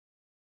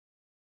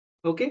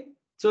Okay,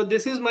 so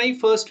this is my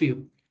first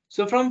view.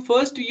 So from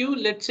first view,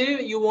 let's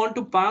say you want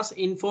to pass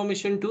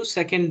information to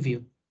second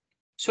view.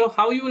 So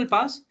how you will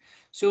pass?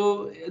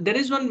 So there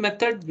is one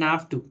method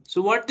nav2.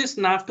 So what this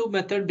nav2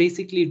 method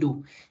basically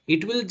do?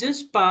 It will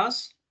just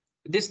pass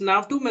this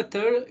nav2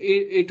 method.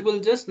 It will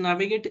just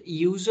navigate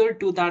user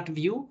to that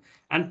view,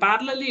 and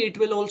parallelly it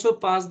will also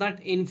pass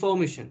that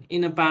information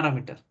in a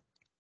parameter.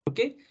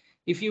 Okay.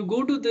 If you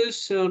go to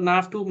this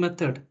nav2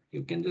 method,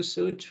 you can just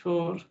search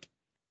for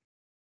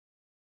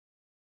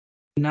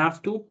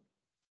nav2.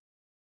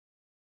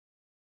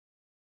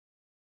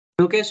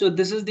 Okay, so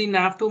this is the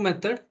nav2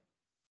 method.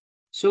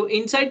 So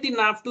inside the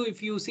nav2,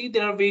 if you see,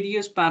 there are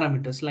various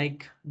parameters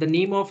like the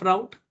name of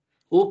route,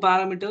 O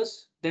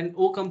parameters, then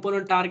O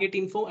component target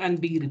info, and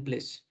B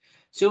replace.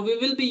 So we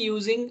will be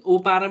using O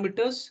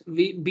parameters.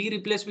 B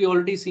replace we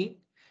already see.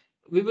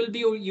 We will be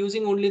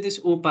using only this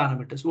O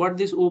parameters. What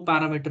this O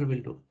parameter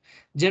will do?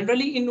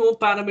 Generally in O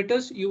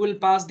parameters, you will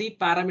pass the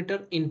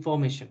parameter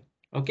information.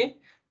 Okay.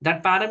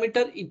 That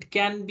parameter, it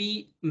can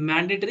be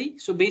mandatory.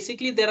 So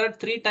basically there are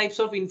three types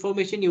of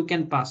information you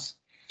can pass.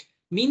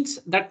 Means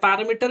that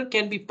parameter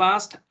can be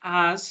passed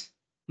as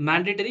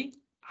mandatory.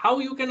 How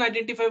you can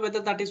identify whether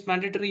that is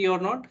mandatory or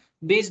not?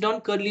 Based on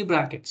curly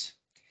brackets.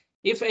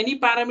 If any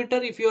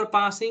parameter, if you are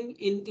passing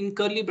in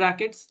curly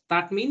brackets,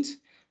 that means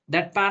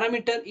that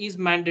parameter is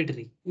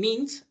mandatory.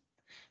 Means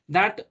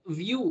that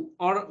view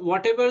or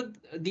whatever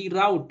the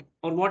route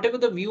or whatever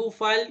the view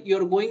file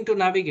you're going to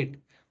navigate,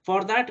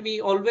 for that we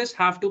always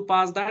have to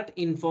pass that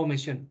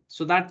information.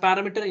 So that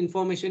parameter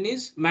information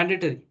is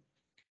mandatory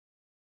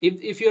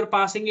if you're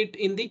passing it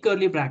in the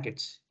curly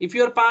brackets. If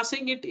you're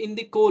passing it in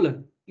the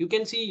colon, you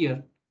can see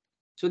here.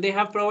 So they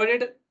have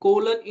provided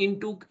colon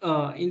into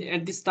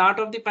at the start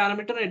of the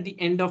parameter, at the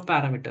end of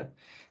parameter.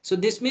 So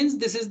this means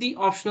this is the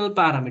optional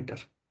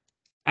parameter.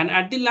 And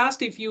at the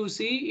last, if you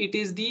see, it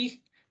is the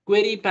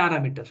query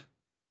parameter.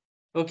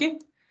 OK,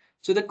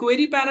 so the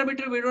query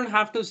parameter we don't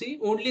have to see.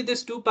 Only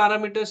these two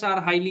parameters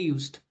are highly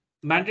used: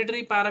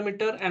 mandatory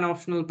parameter and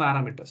optional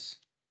parameters.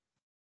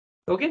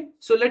 OK,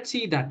 so let's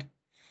see that.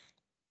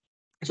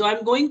 So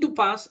I'm going to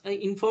pass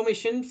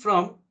information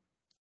from.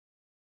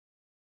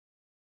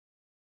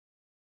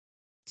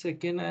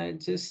 Second, I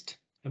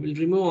will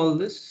remove all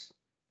this.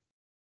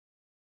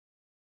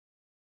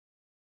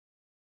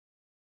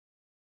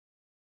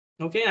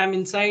 OK, I'm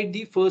inside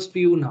the first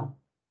view now.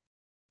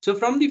 So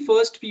from the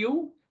first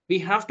view, we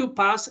have to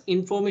pass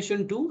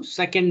information to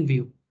second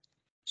view.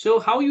 So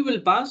how you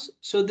will pass?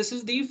 So this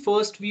is the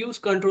first view's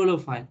controller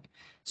file.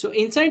 So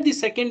inside the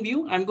second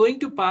view, I'm going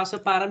to pass a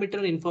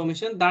parameter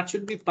information that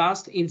should be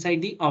passed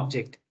inside the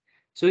object.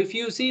 So if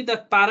you see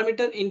the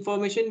parameter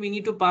information, we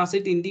need to pass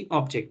it in the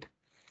object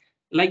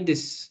like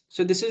this.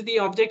 So this is the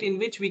object in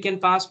which we can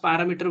pass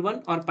parameter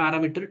 1 or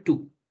parameter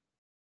 2.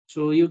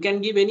 So you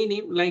can give any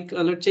name, like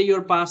let's say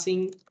you're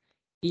passing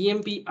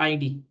EMP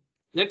ID.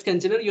 Let's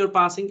consider you're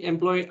passing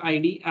employee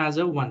ID as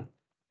a 1.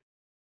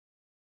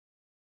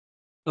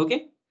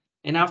 OK,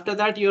 and after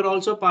that, you're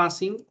also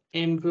passing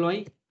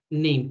employee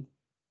name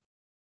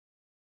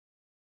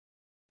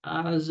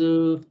as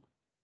a.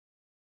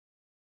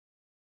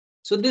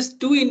 So this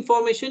two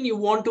information you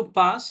want to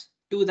pass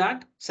to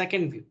that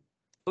second view.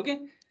 OK,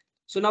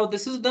 so now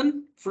this is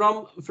done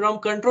from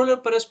controller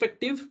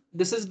perspective.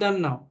 This is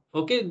done now.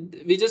 OK,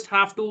 we just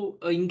have to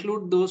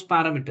include those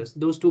parameters,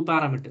 those two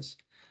parameters.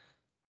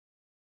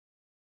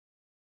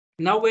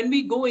 Now, when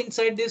we go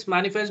inside this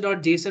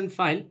manifest.json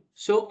file,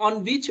 so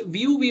on which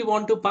view we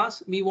want to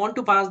pass? We want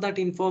to pass that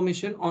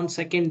information on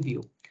second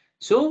view.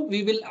 So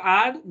we will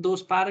add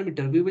those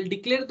parameters. We will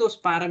declare those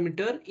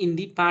parameters in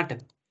the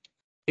pattern,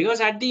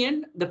 because at the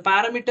end, the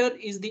parameter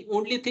is the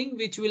only thing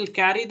which will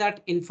carry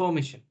that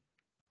information,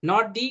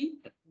 not the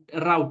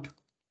route.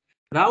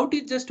 Route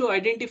is just to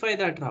identify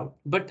that route,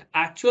 but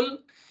actual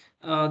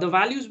the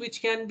values which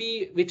can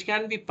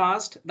be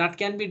passed, that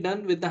can be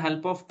done with the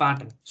help of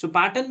pattern. So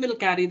pattern will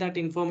carry that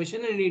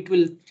information and it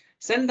will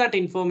send that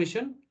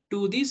information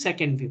to the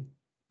second view.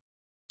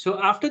 So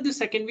after the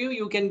second view,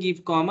 you can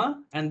give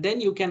comma and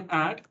then you can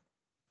add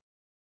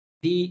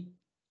the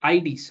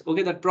IDs.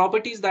 OK, the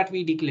properties that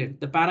we declared,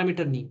 the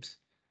parameter names.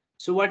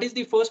 So what is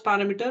the first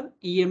parameter?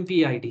 EMP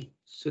ID.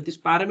 So this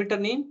parameter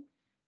name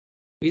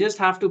we just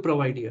have to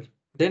provide here.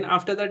 Then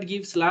after that,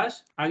 give slash,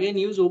 again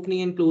use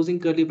opening and closing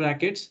curly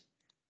brackets,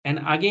 and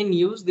again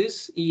use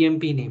this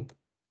EMP name.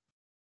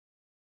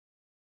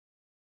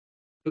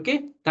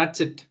 OK, that's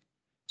it.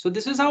 So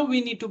this is how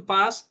we need to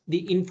pass the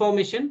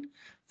information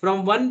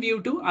from one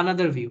view to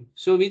another view.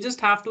 So we just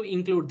have to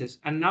include this.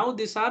 And now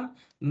these are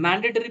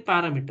mandatory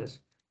parameters.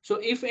 So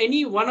if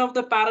any one of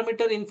the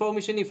parameter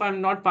information, if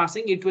I'm not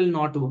passing, it will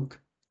not work.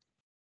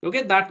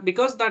 OK, that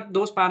because that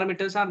those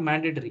parameters are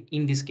mandatory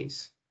in this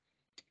case.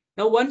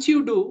 Now, once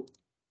you do,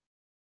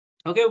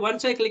 OK,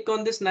 once I click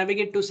on this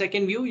navigate to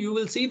second view, you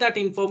will see that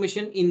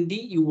information in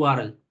the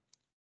URL.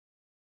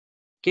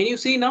 Can you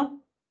see now?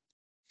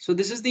 So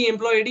this is the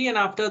employee ID, and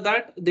after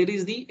that, there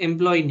is the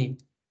employee name.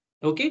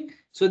 OK,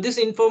 so this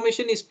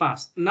information is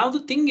passed. Now the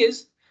thing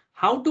is,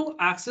 how to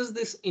access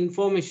this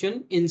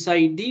information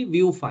inside the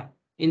view file,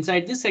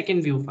 inside the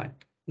second view file.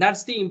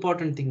 That's the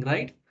important thing,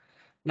 right?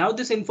 Now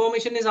this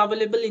information is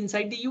available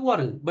inside the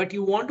URL, but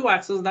you want to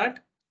access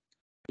that.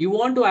 You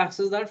want to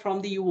access that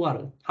from the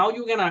URL. How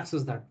you can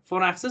access that?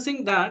 For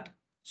accessing that,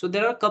 so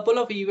there are a couple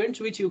of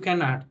events which you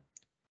can add.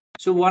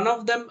 So one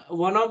of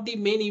the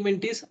main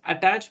event is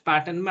attach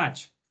pattern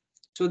match.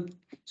 So,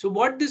 so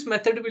what this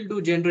method will do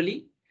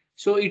generally,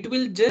 so it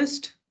will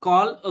just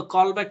call a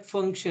callback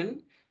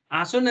function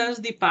as soon as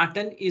the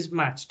pattern is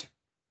matched.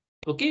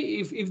 OK,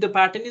 if the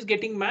pattern is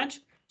getting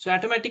matched, so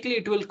automatically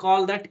it will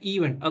call that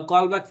event, a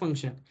callback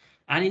function.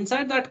 And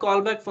inside that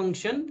callback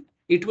function,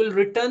 it will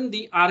return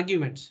the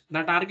arguments.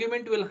 That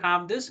argument will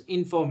have this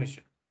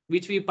information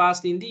which we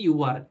passed in the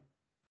URL.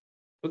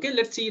 OK,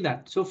 let's see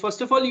that. So first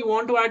of all, you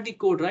want to add the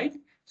code, right?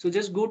 So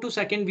just go to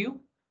second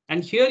view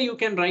and here you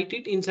can write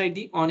it inside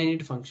the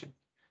onInit function.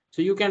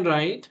 So you can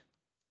write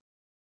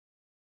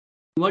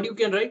what you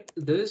can write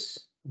this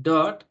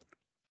dot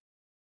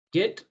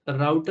get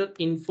router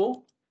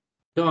info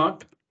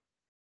dot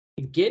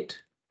get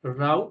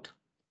route.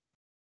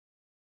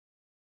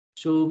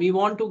 So we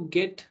want to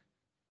get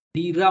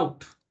the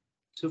route.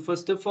 So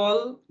first of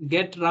all,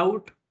 get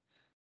route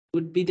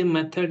would be the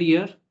method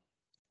here.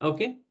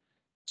 OK,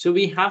 so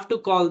we have to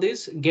call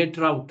this get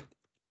route.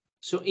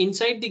 So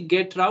inside the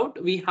get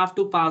route, we have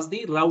to pass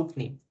the route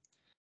name.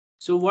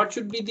 So what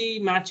should be the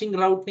matching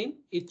route name?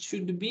 It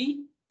should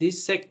be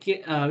this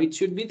second. It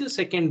should be the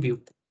second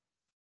view.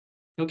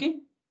 OK,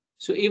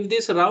 so if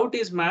this route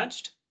is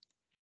matched,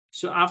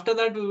 so after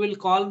that we will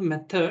call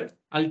method.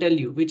 I'll tell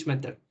you which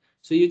method.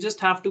 So you just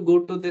have to go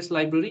to this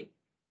library.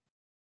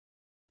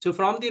 So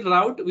from the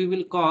route, we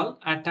will call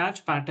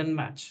attach pattern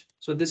match.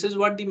 So this is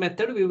what the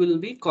method we will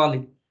be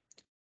calling.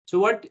 So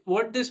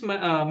what this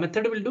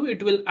method will do,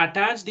 it will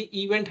attach the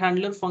event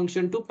handler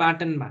function to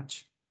pattern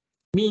match.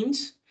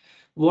 Means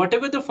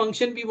whatever the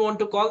function we want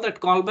to call,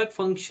 that callback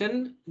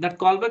function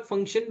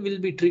will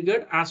be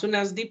triggered as soon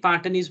as the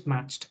pattern is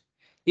matched.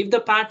 If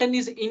the pattern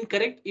is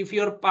incorrect, if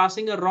you're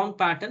passing a wrong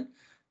pattern,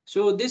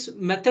 so this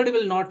method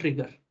will not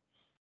trigger.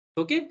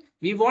 OK,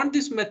 we want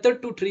this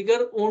method to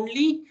trigger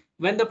only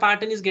when the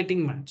pattern is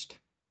getting matched.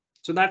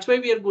 So that's why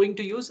we are going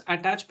to use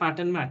attach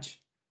pattern match.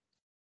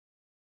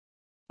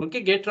 OK,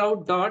 get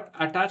route dot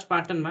attach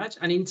pattern match,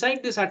 and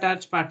inside this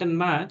attach pattern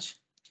match,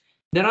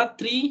 there are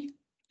three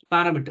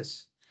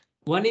parameters.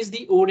 One is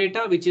the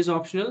OData, which is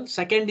optional.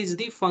 Second is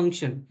the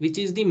function, which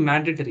is the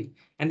mandatory.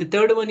 And the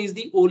third one is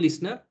the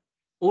OListener.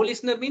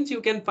 OListener means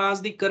you can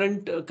pass the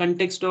current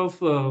context of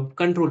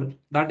controller.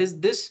 That is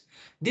this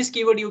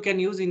keyword you can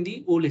use in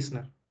the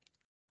OListener.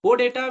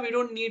 OData, we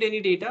don't need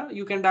any data.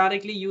 You can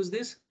directly use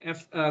this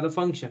the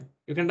function.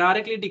 You can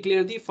directly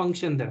declare the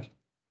function there.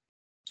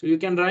 So you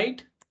can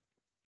write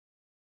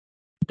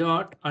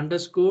dot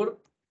underscore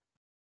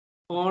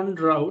on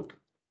route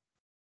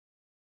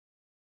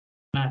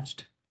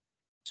matched.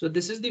 So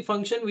this is the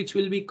function which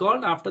will be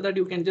called. After that,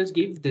 you can just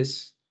give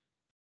this.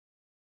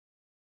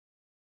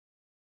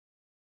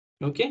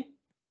 OK,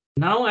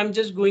 now I'm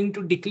just going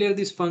to declare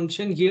this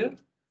function here.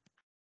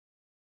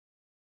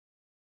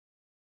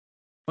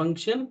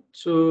 Function.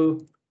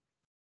 So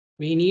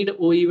we need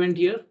O event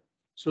here.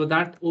 So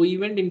that O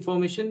event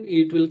information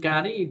it will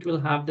carry, it will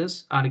have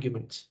this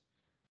arguments.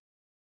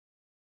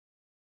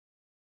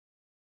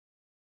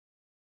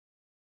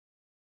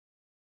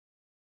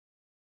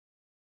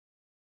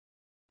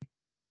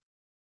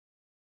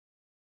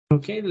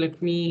 OK, let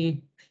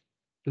me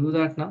do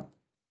that now.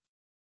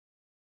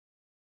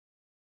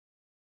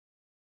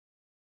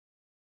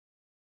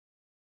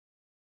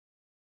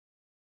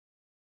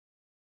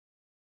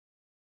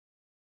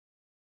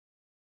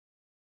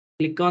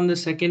 Click on the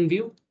second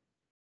view.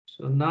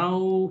 So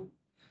now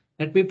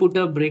let me put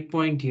a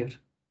breakpoint here.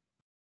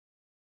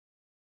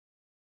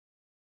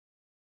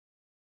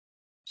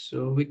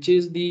 So which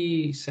is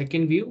the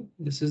second view?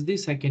 This is the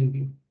second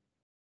view.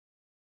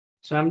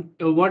 So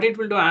what it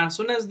will do as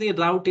soon as the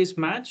route is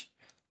matched,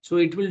 so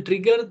it will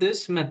trigger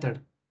this method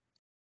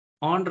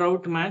on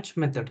route match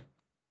method.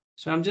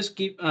 So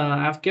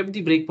I've kept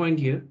the breakpoint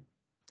here.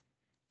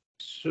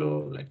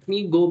 So let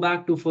me go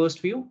back to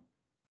first view.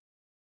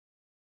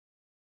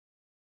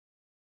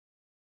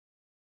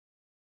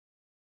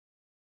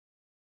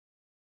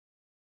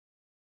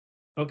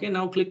 OK,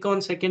 now click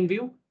on second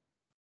view.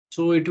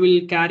 So it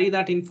will carry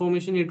that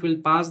information. It will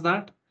pass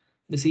that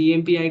this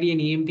EMP ID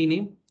and EMP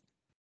name.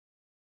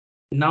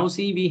 Now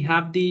see, we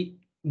have the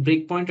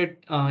breakpoint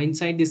at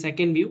inside the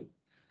second view.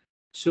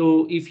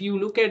 So if you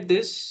look at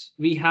this,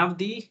 we have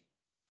the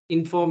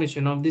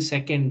information of the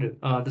second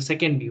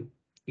view.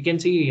 You can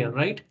see here,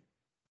 right?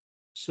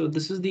 So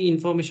this is the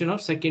information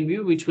of second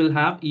view, which will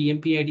have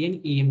EMP ID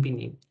and EMP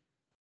name.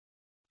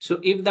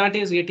 So if that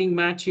is getting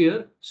match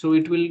here, so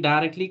it will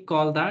directly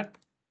call that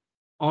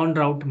on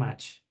route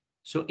match.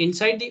 So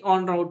inside the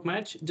on route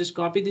match, just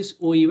copy this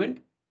O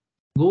event,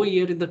 go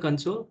here in the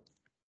console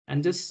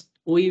and just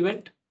O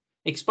event,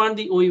 expand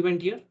the O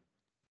event here.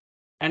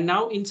 And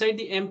now inside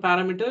the M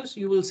parameters,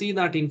 you will see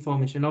that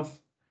information of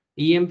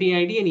EMP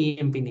ID and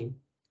EMP name.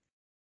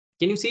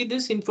 Can you see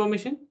this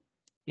information?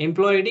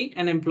 Employee ID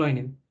and employee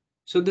name.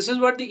 So this is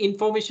what the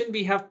information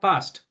we have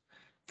passed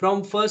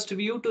from first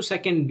view to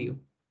second view.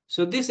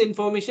 So this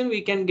information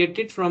we can get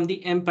it from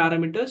the M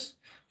parameters,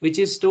 which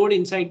is stored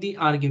inside the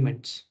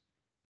arguments.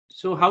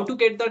 So how to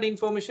get that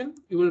information?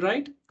 You will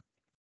write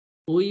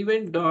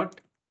oEvent dot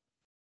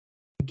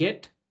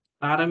get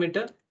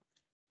parameter,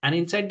 and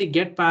inside the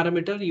get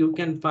parameter you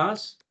can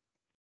pass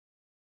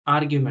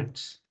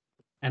arguments,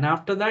 and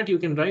after that you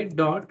can write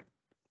dot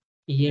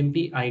emp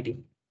id.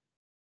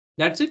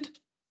 That's it.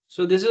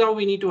 So this is how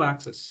we need to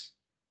access.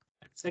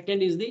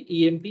 Second is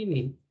the emp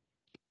name.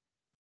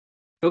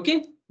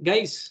 Okay,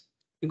 guys,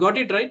 you got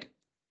it right.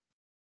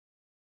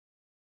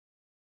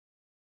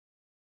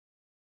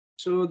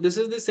 So this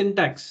is the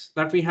syntax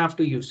that we have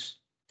to use.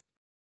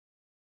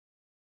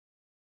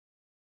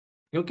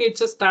 Okay,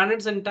 it's a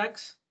standard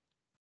syntax.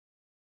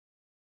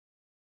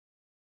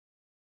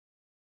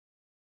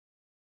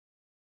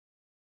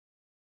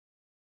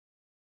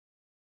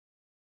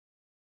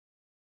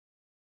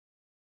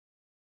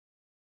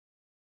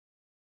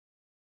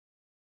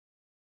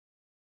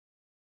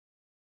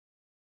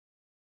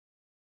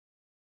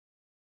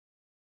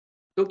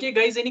 Okay,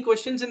 guys, any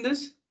questions in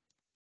this?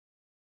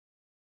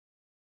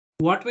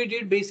 What we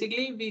did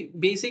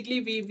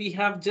we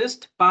have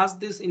just passed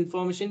this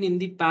information in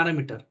the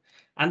parameter,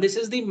 and this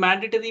is the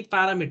mandatory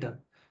parameter.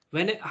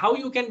 How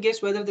you can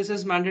guess whether this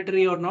is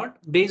mandatory or not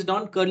based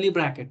on curly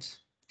brackets.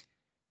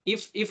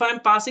 If I'm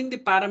passing the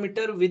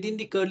parameter within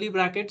the curly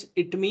brackets,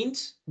 it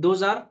means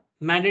those are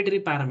mandatory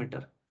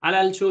parameter.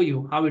 I'll show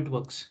you how it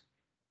works.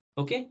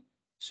 Okay,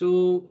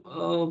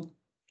 so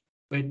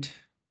wait,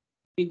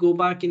 we go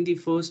back in the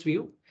first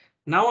view.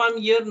 Now I'm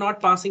here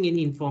not passing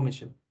any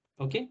information.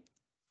 Okay,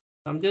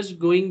 I'm just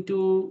going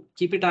to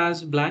keep it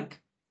as blank,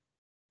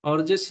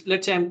 or just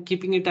let's say I'm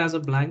keeping it as a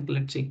blank.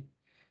 Let's see.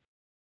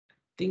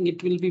 I think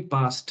it will be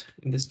passed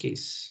in this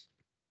case.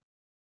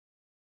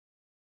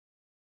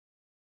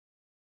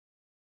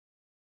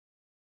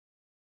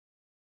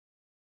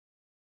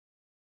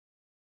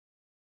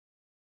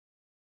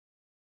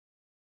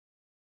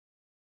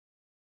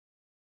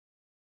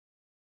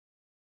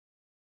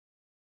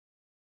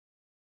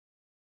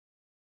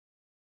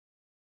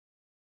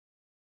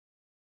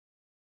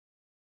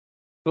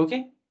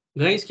 Okay,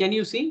 guys, can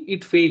you see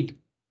it failed?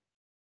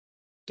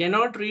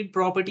 Cannot read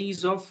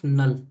properties of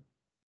null.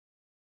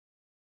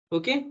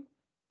 Okay,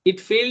 it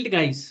failed,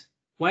 guys.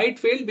 Why it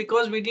failed?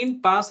 Because we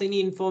didn't pass any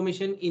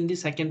information in the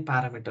second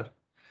parameter.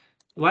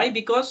 Why?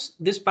 Because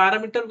this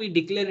parameter we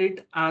declare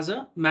it as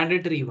a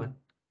mandatory one.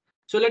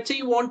 So let's say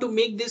you want to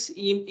make this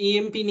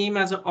EMP name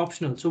as an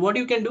optional. So what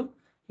you can do?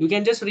 You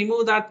can just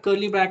remove that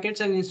curly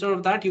brackets, and instead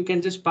of that, you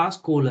can just pass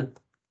colon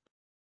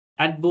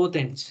at both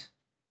ends.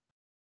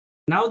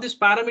 Now this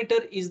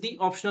parameter is the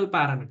optional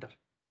parameter.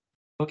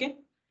 Okay.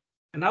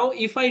 And now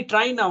if I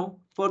try now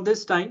for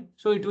this time,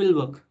 so it will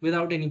work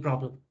without any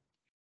problem.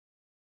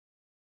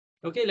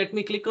 Okay, let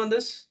me click on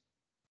this.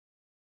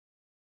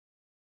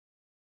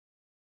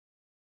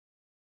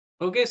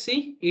 Okay,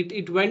 see,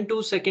 it went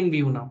to second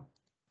view now.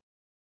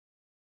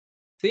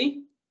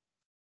 See,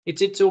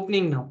 it's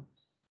opening now.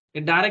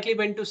 It directly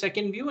went to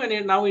second view,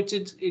 and now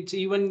it's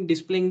even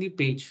displaying the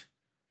page.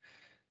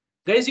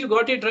 Guys, you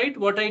got it right,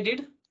 what I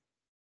did?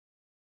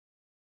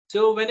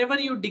 So whenever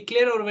you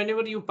declare or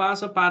whenever you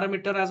pass a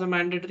parameter as a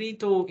mandatory,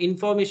 so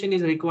information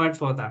is required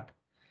for that.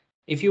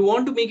 If you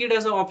want to make it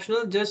as an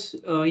optional, just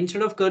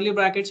instead of curly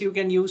brackets, you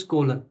can use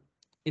colon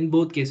in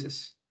both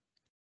cases.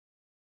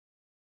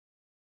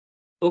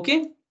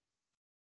 Okay.